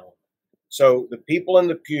top-down. So the people in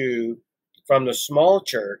the pew from the small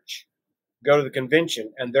church go to the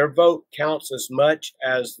convention, and their vote counts as much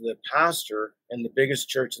as the pastor in the biggest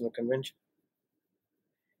church in the convention.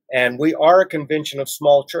 And we are a convention of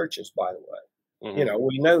small churches, by the way.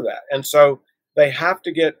 We know that. And so they have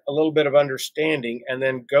to get a little bit of understanding and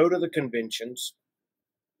then go to the conventions.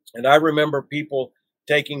 And I remember people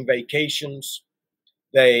taking vacations.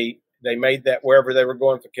 They made that wherever they were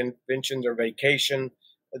going for conventions or vacation.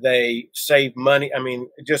 They saved money. I mean,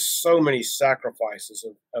 just so many sacrifices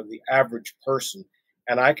of the average person.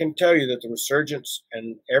 And I can tell you that the resurgence,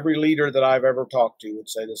 and every leader that I've ever talked to would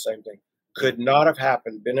say the same thing, could not have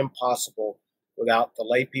happened, been impossible without the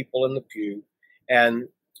lay people in the pew. And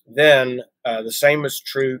then the same is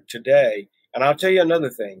true today. And I'll tell you another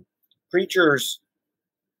thing. Preachers,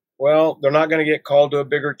 well, they're not going to get called to a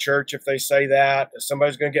bigger church if they say that. If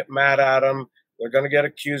somebody's going to get mad at them, they're going to get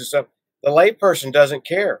accused of something. The layperson doesn't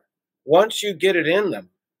care. Once you get it in them,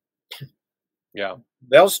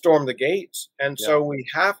 they'll storm the gates. And so we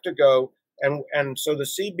have to go. And so the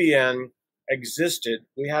CBN existed.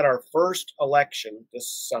 We had our first election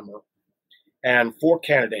this summer and 4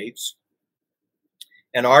 candidates,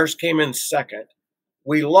 and ours came in second.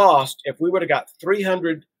 We lost. If we would have got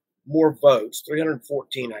 300 more votes,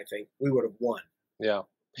 314, I think, we would have won. Yeah.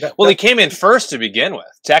 Well, he came in first to begin with,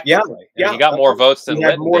 technically. Yeah. He got more votes than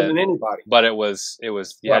Lyndon Lyndon more did, than anybody. But it was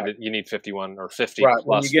you need 51 or 50 plus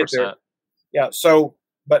when you get there. Yeah. So,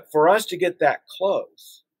 but for us to get that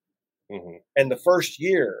close in the first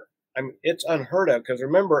year, I mean, it's unheard of. Because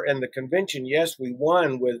remember, in the convention, yes, we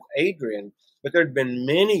won with Adrian, but there'd been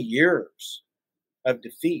many years of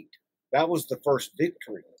defeat. That was the first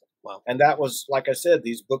victory. Wow. And that was, like I said,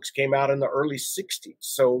 these books came out in the early 60s.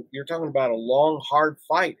 So you're talking about a long, hard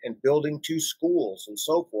fight and building 2 schools and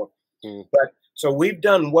so forth. But so we've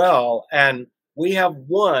done well, and we have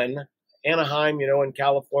won Anaheim, in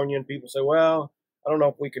California, and people say, well, I don't know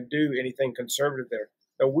if we can do anything conservative there.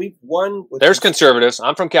 So we've won. There's conservatives.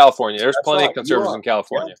 I'm from California. There's plenty of conservatives in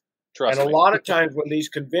California. Trust me. And a lot of times when these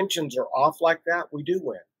conventions are off like that, we do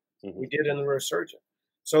win. We did in the resurgence.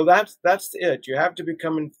 So that's it. You have to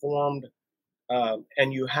become informed,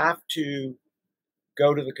 and you have to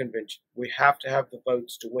go to the convention. We have to have the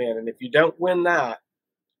votes to win. And if you don't win that,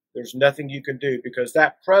 there's nothing you can do, because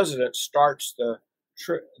that president starts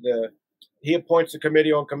he appoints the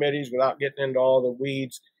committee on committees without getting into all the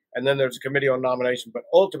weeds. And then there's a committee on nomination. But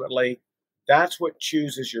ultimately, that's what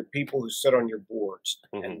chooses your people who sit on your boards.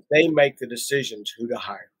 And they make the decisions who to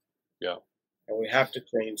hire. Yeah. And we have to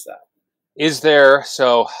change that. Is there,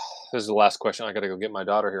 so this is the last question. I got to go get my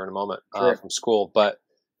daughter here in a moment from school. But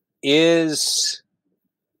I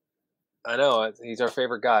know he's our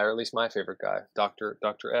favorite guy, or at least my favorite guy, Dr.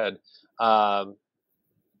 Ed.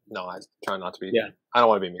 No, I try not to be. Yeah. I don't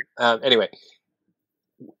want to be mean. Anyway,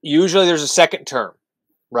 usually there's a second term,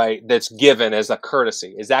 right, that's given as a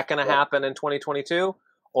courtesy. Is that going to happen in 2022?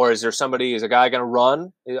 or is a guy going to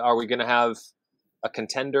run? Are we going to have a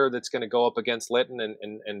contender that's going to go up against Litton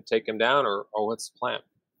and take him down, or what's the plan?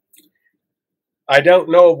 I don't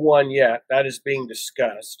know of one yet. That is being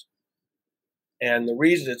discussed. And the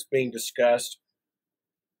reason it's being discussed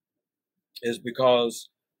is because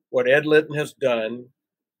what Ed Litton has done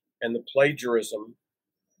and the plagiarism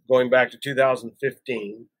going back to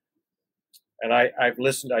 2015, and I've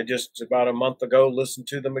listened, I just about a month ago listened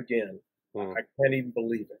to them again. I can't even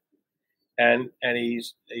believe it. And he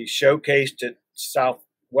showcased at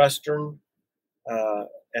Southwestern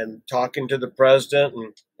and talking to the president,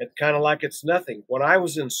 and it's kind of like it's nothing. When I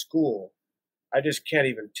was in school, I just can't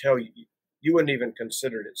even tell you. You wouldn't even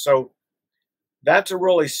consider it. So that's a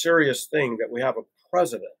really serious thing, that we have a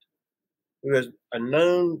president who is a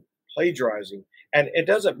known plagiarizing. And it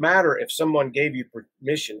doesn't matter if someone gave you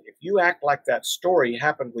permission. If you act like that story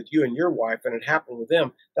happened with you and your wife and it happened with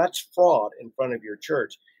them, that's fraud in front of your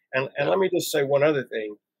church. And let me just say one other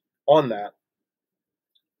thing on that.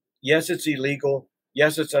 Yes, it's illegal.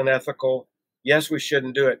 Yes, it's unethical. Yes, we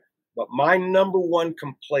shouldn't do it. But my number one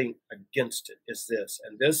complaint against it is this,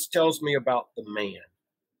 and this tells me about the man.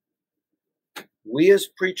 We as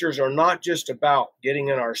preachers are not just about getting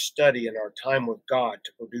in our study and our time with God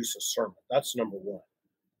to produce a sermon. That's number one.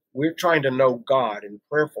 We're trying to know God, and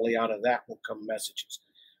prayerfully out of that will come messages.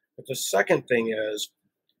 But the second thing is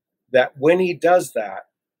that when he does that,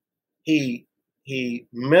 he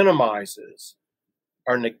minimizes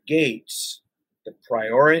or negates the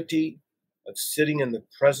priority of sitting in the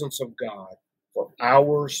presence of God for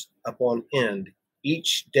hours upon end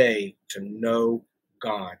each day to know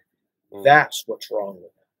God. That's what's wrong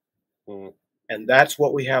with it. And that's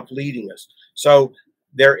what we have leading us. So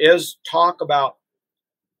there is talk about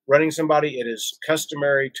running somebody. It is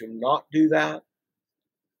customary to not do that.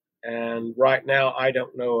 And right now, I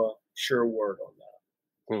don't know a sure word on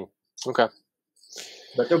that. Okay.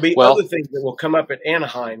 But there'll be other things that will come up at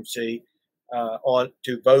Anaheim, see, on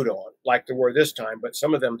to vote on, like there were this time, but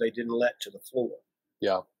some of them they didn't let to the floor.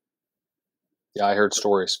 Yeah, I heard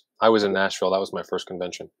stories. I was in Nashville. That was my first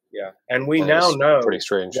convention. Yeah, and we now know pretty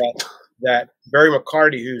strange that Barry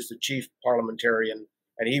McCarty, who's the chief parliamentarian,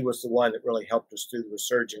 and he was the one that really helped us through the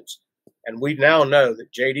resurgence. And we now know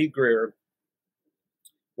that J.D. Greer,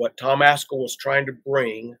 what Tom Askell was trying to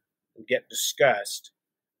bring and get discussed,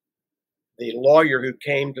 the lawyer who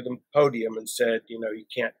came to the podium and said, you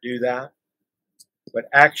can't do that. But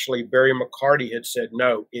actually, Barry McCarty had said,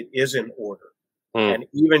 no, it is in order. And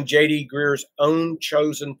even J.D. Greer's own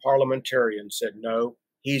chosen parliamentarian said, no,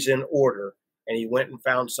 he's in order. And he went and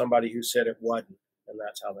found somebody who said it wasn't. And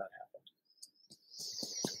that's how that happened.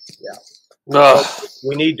 Yeah. So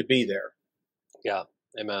we need to be there. Yeah.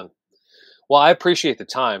 Amen. Well, I appreciate the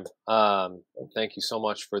time. Thank you so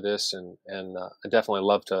much for this. And I definitely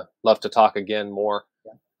love to talk again more.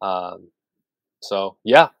 Yeah. So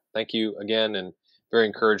yeah, thank you again. And very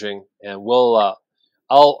encouraging. And we'll,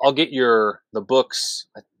 I'll get the books.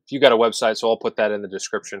 You got a website, so I'll put that in the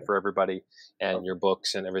description for everybody, and your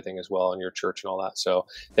books and everything as well, and your church and all that. So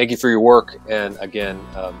thank you for your work, and again,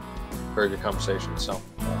 very good conversation. So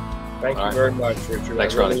thank you very much, Richard.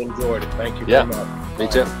 Thanks, I really Ronnie. enjoyed it. Thank you very much. Me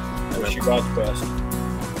too. Wish you God's best.